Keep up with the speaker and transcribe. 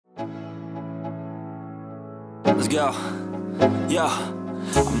Let's go. Yo,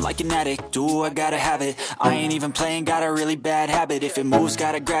 I'm like an addict, do I gotta have it. I ain't even playing, got a really bad habit. If it moves,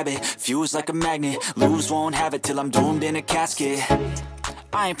 gotta grab it, fuse like a magnet. Lose, won't have it till I'm doomed in a casket.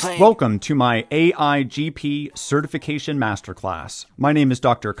 I ain't playing. Welcome to my AIGP Certification Masterclass. My name is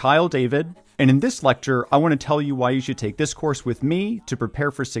Dr. Kyle David, and in this lecture, I want to tell you why you should take this course with me to prepare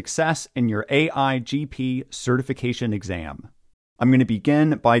for success in your AIGP certification exam. I'm going to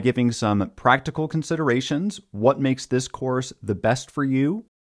begin by giving some practical considerations, what makes this course the best for you,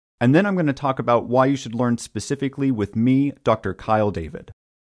 and then I'm going to talk about why you should learn specifically with me, Dr. Kyle David.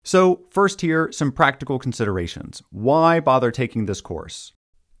 So first here, some practical considerations. Why bother taking this course?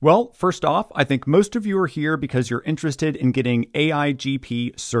 Well, first off, I think most of you are here because you're interested in getting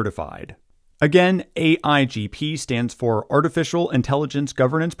AIGP certified. Again, AIGP stands for Artificial Intelligence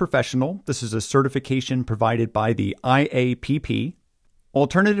Governance Professional. This is a certification provided by the IAPP.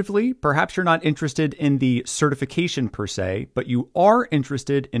 Alternatively, perhaps you're not interested in the certification per se, but you are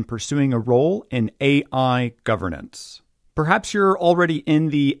interested in pursuing a role in AI governance. Perhaps you're already in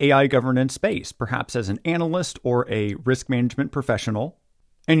the AI governance space, perhaps as an analyst or a risk management professional,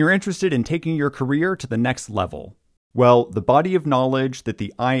 and you're interested in taking your career to the next level. Well, the body of knowledge that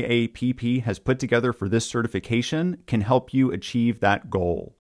the IAPP has put together for this certification can help you achieve that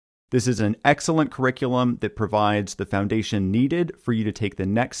goal. This is an excellent curriculum that provides the foundation needed for you to take the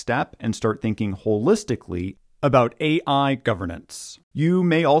next step and start thinking holistically about AI governance. You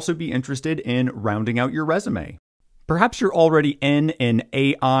may also be interested in rounding out your resume. Perhaps you're already in an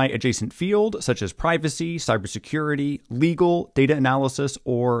AI adjacent field such as privacy, cybersecurity, legal, data analysis,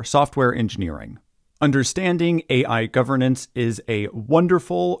 or software engineering. Understanding AI governance is a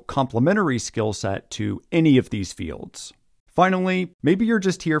wonderful complementary skill set to any of these fields. Finally, maybe you're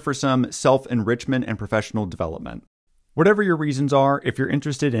just here for some self-enrichment and professional development. Whatever your reasons are, if you're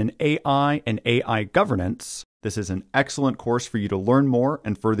interested in AI and AI governance, this is an excellent course for you to learn more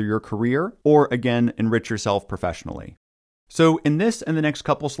and further your career, or again, enrich yourself professionally. So in this and the next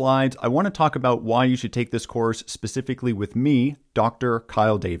couple slides, I want to talk about why you should take this course specifically with me, Dr.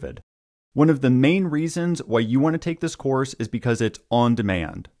 Kyle David. One of the main reasons why you want to take this course is because it's on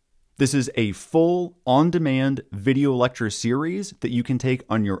demand. This is a full on-demand video lecture series that you can take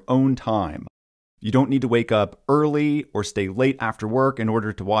on your own time. You don't need to wake up early or stay late after work in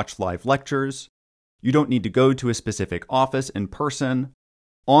order to watch live lectures. You don't need to go to a specific office in person.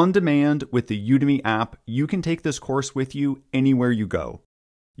 On demand with the Udemy app, you can take this course with you anywhere you go.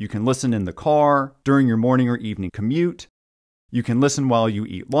 You can listen in the car, during your morning or evening commute. You can listen while you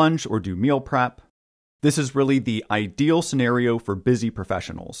eat lunch or do meal prep. This is really the ideal scenario for busy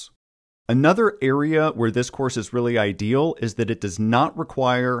professionals. Another area where this course is really ideal is that it does not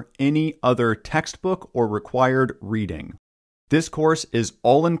require any other textbook or required reading. This course is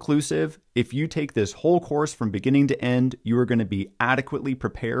all-inclusive. If you take this whole course from beginning to end, you are going to be adequately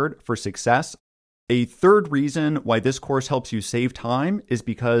prepared for success. A third reason why this course helps you save time is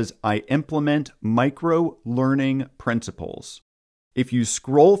because I implement micro-learning principles. If you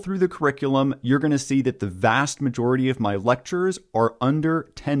scroll through the curriculum, you're going to see that the vast majority of my lectures are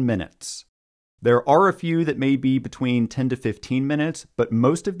under 10 minutes. There are a few that may be between 10 to 15 minutes, but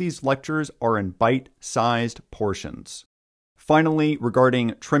most of these lectures are in bite-sized portions. Finally,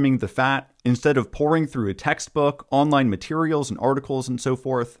 regarding trimming the fat, instead of pouring through a textbook, online materials and articles and so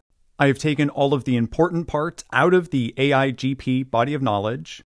forth, I have taken all of the important parts out of the AIGP body of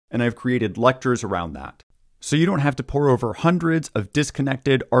knowledge, and I've created lectures around that. So you don't have to pour over hundreds of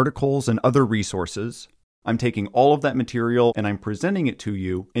disconnected articles and other resources. I'm taking all of that material and I'm presenting it to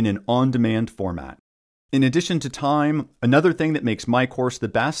you in an on-demand format. In addition to time, another thing that makes my course the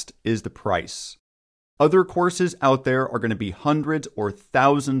best is the price. Other courses out there are going to be hundreds or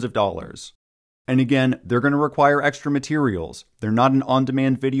thousands of dollars. And again, they're going to require extra materials. They're not an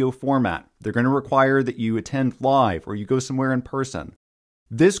on-demand video format. They're going to require that you attend live or you go somewhere in person.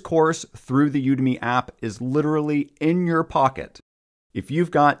 This course through the Udemy app is literally in your pocket. If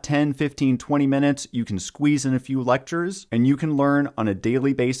you've got 10, 15, 20 minutes, you can squeeze in a few lectures and you can learn on a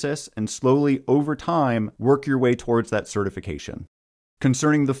daily basis and slowly over time work your way towards that certification.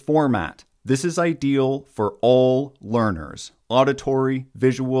 Concerning the format, this is ideal for all learners, auditory,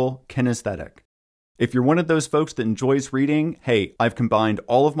 visual, kinesthetic. If you're one of those folks that enjoys reading, hey, I've combined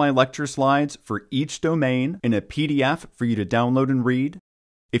all of my lecture slides for each domain in a PDF for you to download and read.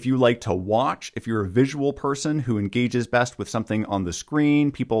 If you like to watch, if you're a visual person who engages best with something on the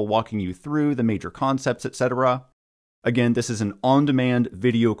screen, people walking you through the major concepts, etc. Again, this is an on-demand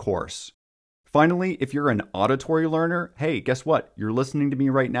video course. Finally, if you're an auditory learner, hey, guess what? You're listening to me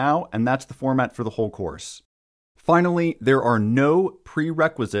right now, and that's the format for the whole course. Finally, there are no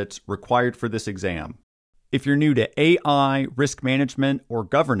prerequisites required for this exam. If you're new to AI, risk management, or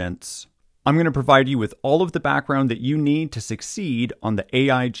governance, I'm going to provide you with all of the background that you need to succeed on the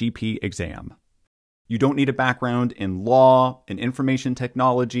AIGP exam. You don't need a background in law, in information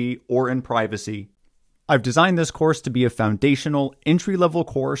technology, or in privacy. I've designed this course to be a foundational, entry-level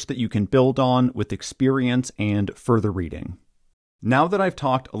course that you can build on with experience and further reading. Now that I've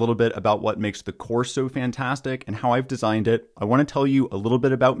talked a little bit about what makes the course so fantastic and how I've designed it, I want to tell you a little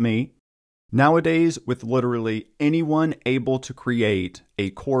bit about me. Nowadays, with literally anyone able to create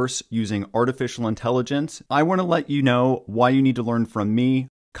a course using artificial intelligence, I want to let you know why you need to learn from me,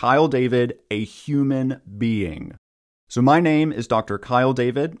 Kyle David, a human being. So my name is Dr. Kyle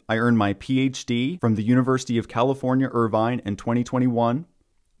David. I earned my PhD from the University of California, Irvine in 2021.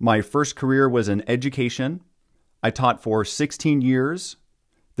 My first career was in education. I taught for 16 years.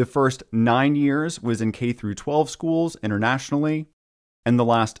 The first 9 years was in K through 12 schools internationally. And the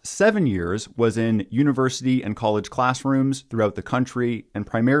last 7 years was in university and college classrooms throughout the country and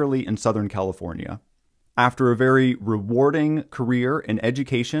primarily in Southern California. After a very rewarding career in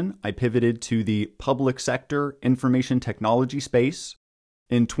education, I pivoted to the public sector information technology space.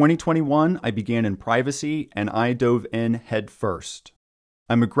 In 2021, I began in privacy and I dove in head first.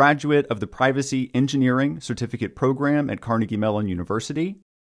 I'm a graduate of the Privacy Engineering Certificate Program at Carnegie Mellon University.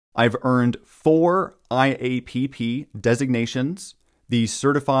 I've earned 4 IAPP designations: the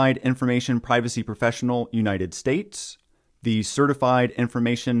Certified Information Privacy Professional United States, the Certified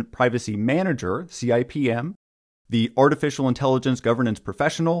Information Privacy Manager, CIPM, the Artificial Intelligence Governance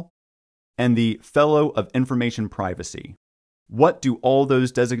Professional, and the Fellow of Information Privacy. What do all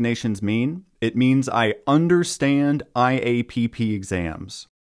those designations mean? It means I understand IAPP exams.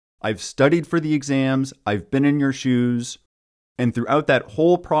 I've studied for the exams, I've been in your shoes, and throughout that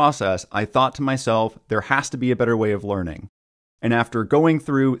whole process, I thought to myself, there has to be a better way of learning. And after going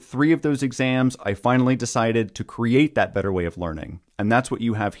through 3 of those exams, I finally decided to create that better way of learning. And that's what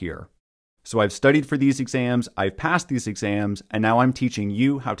you have here. So I've studied for these exams, I've passed these exams, and now I'm teaching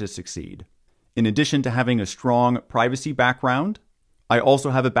you how to succeed. In addition to having a strong privacy background, I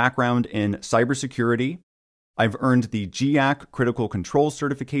also have a background in cybersecurity. I've earned the GIAC Critical Control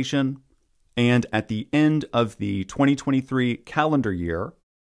Certification, and at the end of the 2023 calendar year,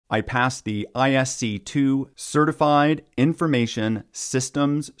 I passed the ISC2 Certified Information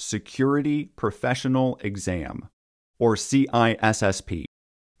Systems Security Professional Exam, or CISSP.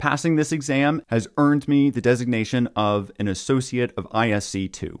 Passing this exam has earned me the designation of an associate of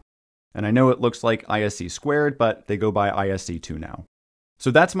ISC2. And I know it looks like ISC squared, but they go by ISC2 now. So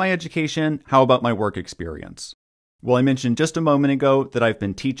that's my education. How about my work experience? Well, I mentioned just a moment ago that I've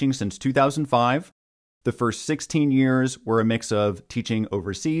been teaching since 2005. The first 16 years were a mix of teaching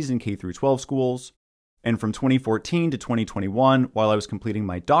overseas in K through 12 schools. And from 2014 to 2021, while I was completing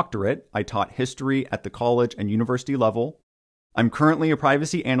my doctorate, I taught history at the college and university level. I'm currently a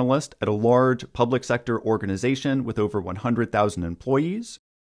privacy analyst at a large public sector organization with over 100,000 employees.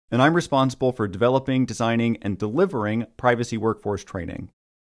 And I'm responsible for developing, designing, and delivering privacy workforce training.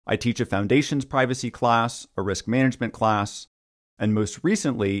 I teach a foundations privacy class, a risk management class, and most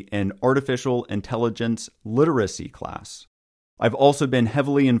recently, an artificial intelligence literacy class. I've also been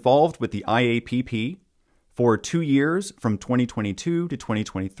heavily involved with the IAPP. For 2 years, from 2022 to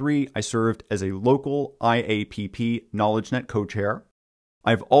 2023, I served as a local IAPP KnowledgeNet co-chair.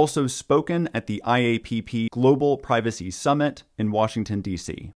 I've also spoken at the IAPP Global Privacy Summit in Washington,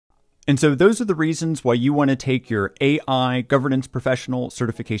 D.C. And so those are the reasons why you want to take your AI Governance Professional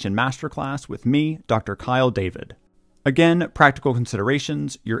Certification Masterclass with me, Dr. Kyle David. Again, practical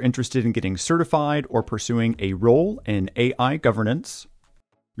considerations: you're interested in getting certified or pursuing a role in AI governance,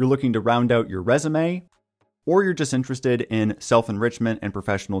 you're looking to round out your resume, or you're just interested in self-enrichment and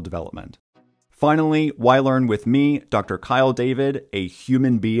professional development. Finally, why learn with me, Dr. Kyle David, a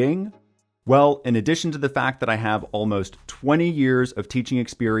human being? Well, in addition to the fact that I have almost 20 years of teaching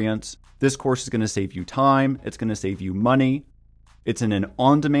experience, this course is going to save you time, it's going to save you money. It's in an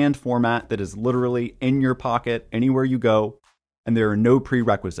on-demand format that is literally in your pocket anywhere you go, and there are no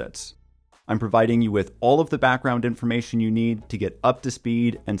prerequisites. I'm providing you with all of the background information you need to get up to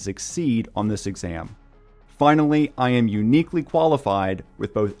speed and succeed on this exam. Finally, I am uniquely qualified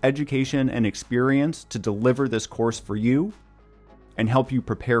with both education and experience to deliver this course for you and help you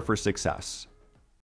prepare for success.